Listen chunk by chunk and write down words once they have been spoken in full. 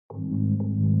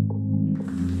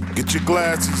Get your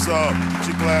glasses up. Get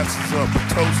your glasses up. A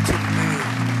toast to the men.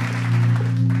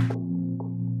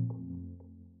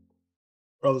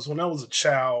 Brothers, when I was a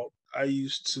child, I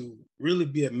used to really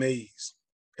be amazed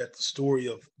at the story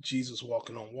of Jesus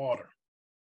walking on water.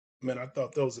 Man, I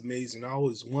thought that was amazing. I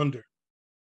always wondered,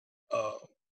 uh,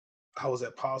 how was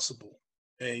that possible?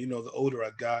 And the older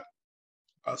I got,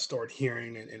 I started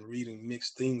hearing and reading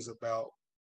mixed things about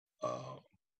uh,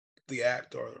 the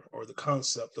act or the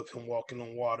concept of him walking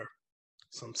on water.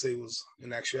 Some say it was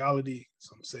in actuality.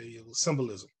 Some say it was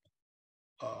symbolism.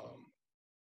 Um,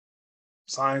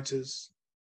 Scientists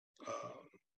uh,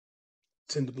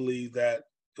 tend to believe that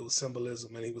it was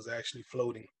symbolism and he was actually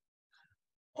floating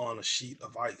on a sheet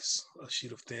of ice, a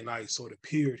sheet of thin ice. So it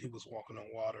appeared he was walking on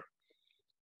water.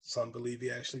 Some believe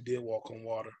he actually did walk on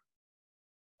water.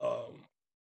 Um,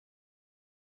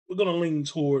 we're going to lean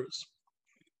towards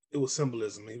it was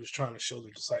symbolism. He was trying to show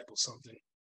the disciples something.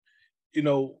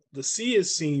 The sea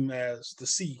is seen as the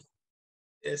sea,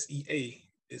 SEA,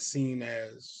 is seen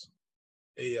as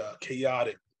a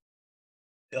chaotic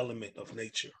element of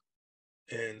nature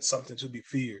and something to be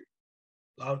feared.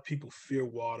 A lot of people fear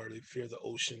water. They fear the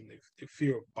ocean. They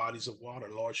fear bodies of water,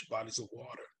 large bodies of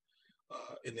water,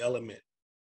 an element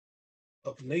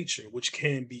of nature, which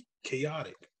can be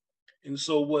chaotic. And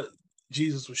so, what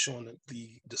Jesus was showing the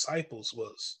disciples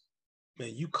was,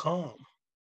 man, you calm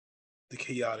the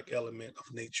chaotic element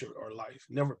of nature or life.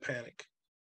 Never panic.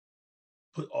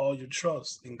 Put all your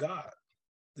trust in God,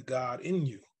 the God in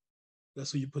you.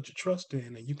 That's who you put your trust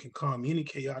in, and you can calm any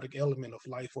chaotic element of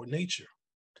life or nature.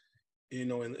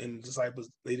 And the disciples,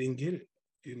 they didn't get it,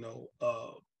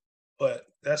 but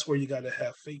that's where you got to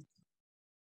have faith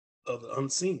of the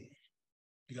unseen.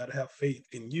 You got to have faith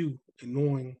in you and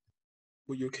knowing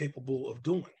what you're capable of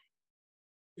doing.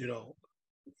 You know,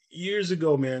 Years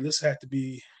ago, man,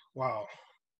 wow,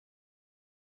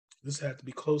 this had to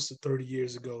be close to 30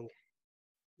 years ago.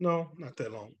 No, not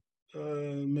that long.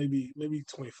 Maybe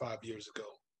 25 years ago.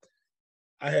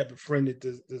 I had befriended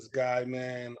this guy,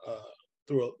 man,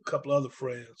 through a couple other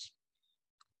friends,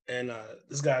 and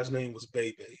this guy's name was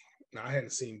Bebe. Now I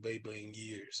hadn't seen Bebe in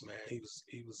years, man. He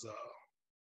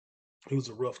was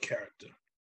a rough character,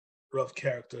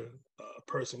 a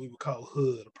person we would call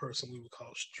hood, a person we would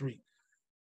call street.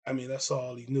 I mean, that's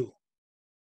all he knew.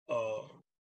 Uh,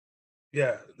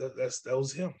 yeah, that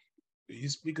was him. You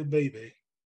speak of Bebe,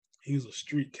 he was a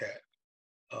street cat.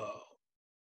 Uh,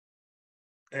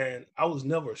 and I was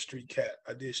never a street cat.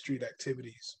 I did street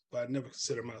activities, but I never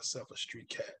considered myself a street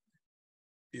cat.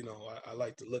 I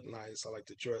like to look nice. I like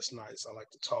to dress nice. I like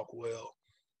to talk well.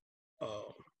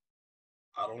 Um,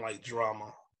 I don't like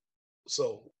drama.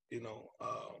 So,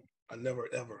 I never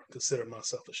ever considered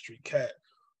myself a street cat,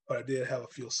 but I did have a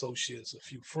few associates, a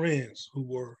few friends who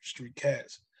were street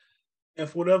cats. And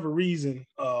for whatever reason,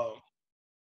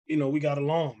 we got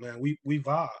along, man. We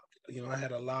vibed. I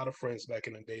had a lot of friends back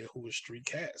in the day who were street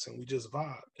cats, and we just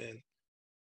vibed. And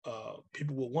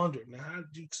people would wonder, now, how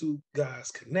did you two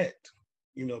guys connect?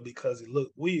 Because it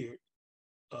looked weird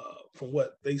from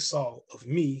what they saw of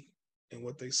me and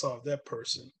what they saw of that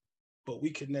person, but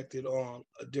we connected on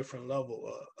a different level,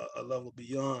 a level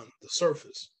beyond the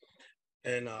surface.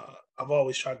 And I've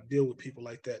always tried to deal with people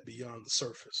like that beyond the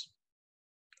surface,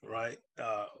 right?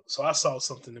 So I saw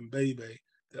something in Bebe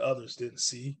that others didn't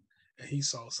see, and he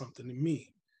saw something in me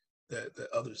that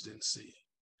others didn't see.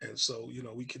 And so,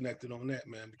 we connected on that,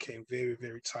 man, became very,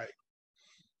 very tight.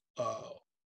 Uh,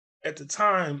 at the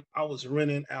time, I was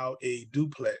renting out a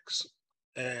duplex,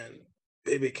 and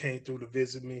Bebe came through to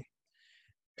visit me,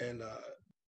 and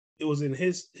it was in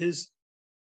his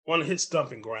one of his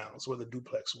stomping grounds where the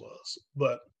duplex was.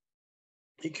 But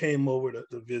he came over to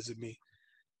visit me,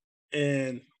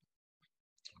 and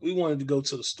we wanted to go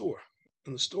to the store.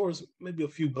 And the store is maybe a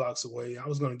few blocks away. I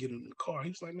was going to get in the car. He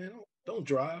was like, man, don't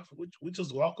drive. We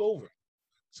just walk over.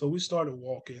 So we started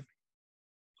walking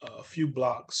a few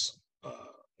blocks,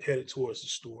 headed towards the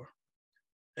store.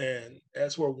 And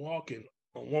as we're walking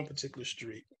on one particular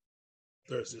street,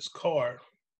 there's this car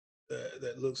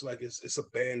that looks like it's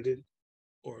abandoned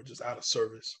or just out of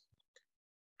service.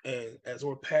 And as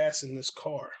we're passing this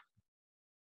car,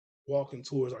 walking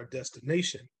towards our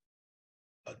destination,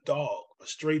 a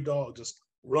stray dog, just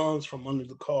runs from under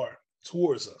the car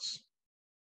towards us.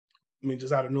 I mean,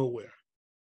 just out of nowhere.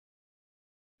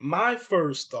 My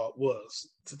first thought was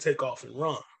to take off and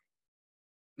run.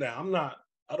 Now,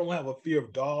 I don't have a fear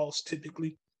of dogs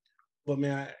typically, but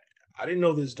man, I didn't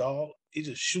know this dog. It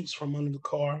just shoots from under the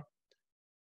car.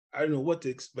 I didn't know what to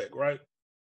expect, right?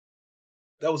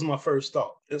 That was my first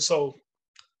thought. And so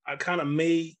I kind of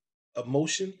made a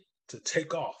motion to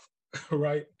take off,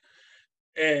 right?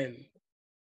 And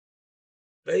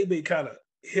baby kind of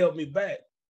held me back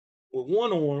with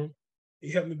one arm.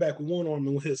 He held me back with one arm,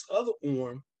 and with his other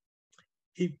arm,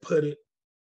 he put it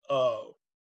uh,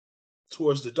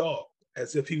 towards the dog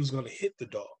as if he was going to hit the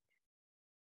dog.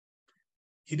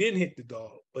 He didn't hit the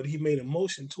dog, but he made a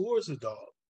motion towards the dog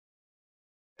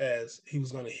as he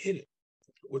was going to hit it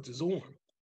with his arm.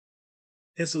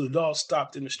 And so the dog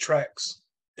stopped in his tracks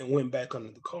and went back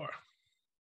under the car.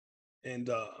 And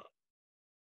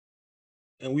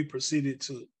we proceeded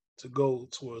to go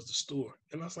towards the store.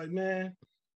 And I was like, man,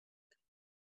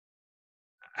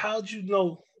 how'd you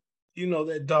know,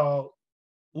 that dog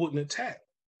wouldn't attack?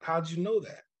 How'd you know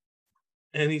that?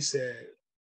 And he said,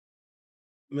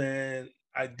 man,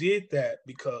 I did that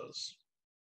because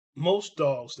most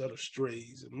dogs that are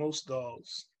strays and most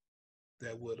dogs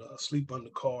that would sleep under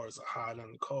cars or hide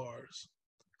under cars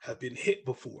have been hit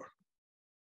before.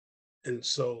 And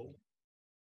so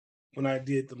when I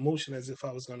did the motion as if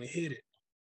I was going to hit it,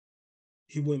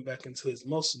 he went back into his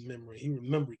muscle memory. He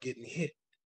remembered getting hit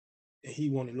and he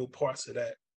wanted no parts of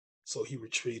that. So he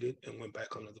retreated and went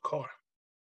back under the car.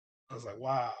 I was like,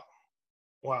 wow,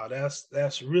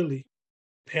 that's really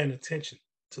paying attention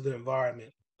to the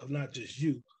environment of not just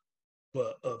you,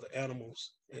 but of the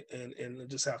animals and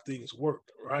just how things work,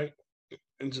 right?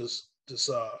 And just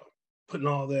putting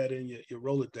all that in your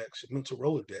Rolodex, your mental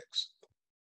Rolodex.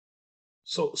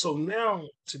 So now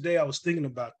today I was thinking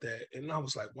about that and I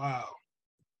was like, wow.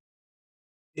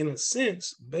 In a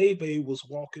sense, Bebe was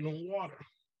walking on water.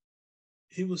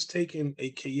 He was taking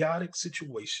a chaotic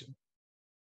situation,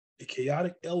 a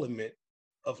chaotic element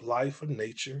of life or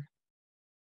nature,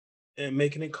 and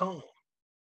making it calm.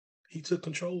 He took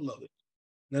control of it.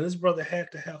 Now, this brother had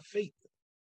to have faith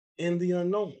in the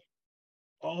unknown.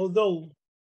 Although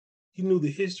he knew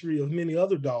the history of many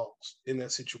other dogs in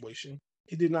that situation,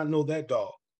 he did not know that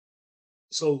dog.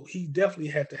 So he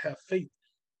definitely had to have faith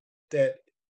that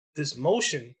this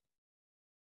motion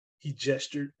he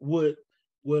gestured would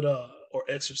or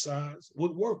exercise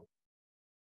would work.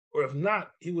 Or if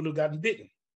not, he would have gotten bitten.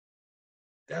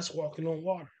 That's walking on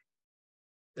water.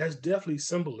 That's definitely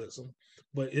symbolism,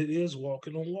 but it is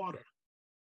walking on water.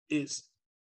 It's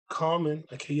calming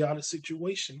a chaotic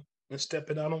situation and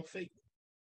stepping out on faith.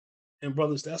 And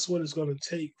brothers, that's what it's going to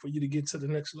take for you to get to the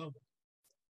next level.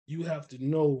 You have to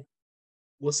know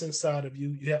what's inside of you.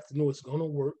 You have to know it's going to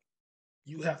work.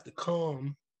 You have to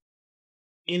calm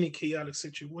any chaotic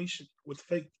situation with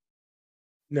faith.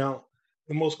 Now,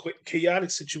 the most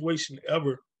chaotic situation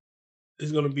ever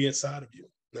is going to be inside of you.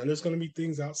 Now, there's going to be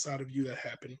things outside of you that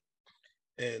happen,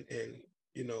 and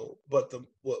but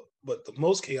the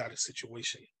most chaotic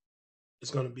situation is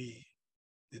going to be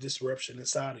the disruption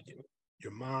inside of you,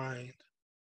 your mind,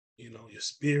 your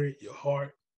spirit, your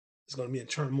heart is going to be in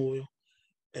turmoil,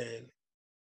 and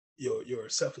your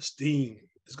self-esteem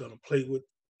is going to play with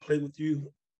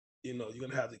you. You're going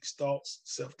to have these thoughts,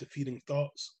 self-defeating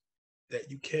thoughts that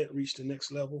you can't reach the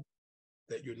next level,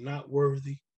 that you're not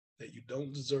worthy, that you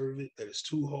don't deserve it, that it's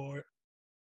too hard.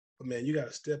 But man, you got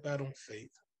to step out on faith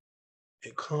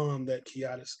and calm that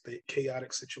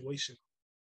chaotic situation.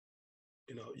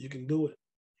 You can do it.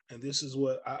 And this is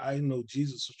what I know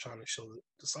Jesus was trying to show the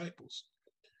disciples.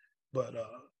 But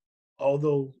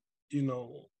although, he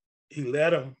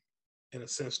led them, in a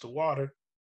sense, to water,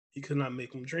 he could not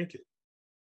make them drink it.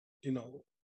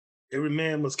 Every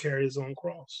man must carry his own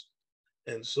cross.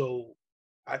 And so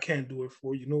I can't do it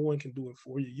for you. No one can do it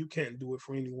for you. You can't do it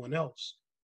for anyone else.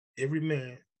 Every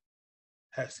man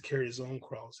has to carry his own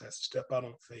cross, has to step out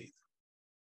on faith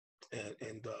and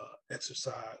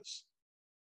exercise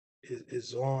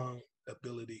his own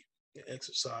ability to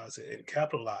exercise and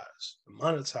capitalize, and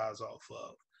monetize off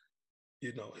of,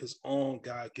 his own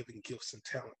God-given gifts and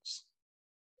talents.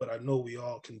 But I know we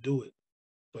all can do it.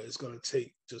 But it's going to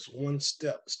take just one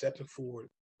step, stepping forward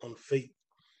on faith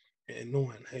and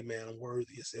knowing, hey man, I'm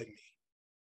worthy, it's in me.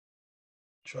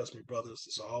 Trust me, brothers,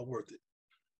 it's all worth it.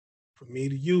 From me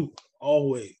to you,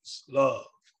 always love.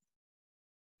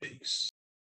 Peace.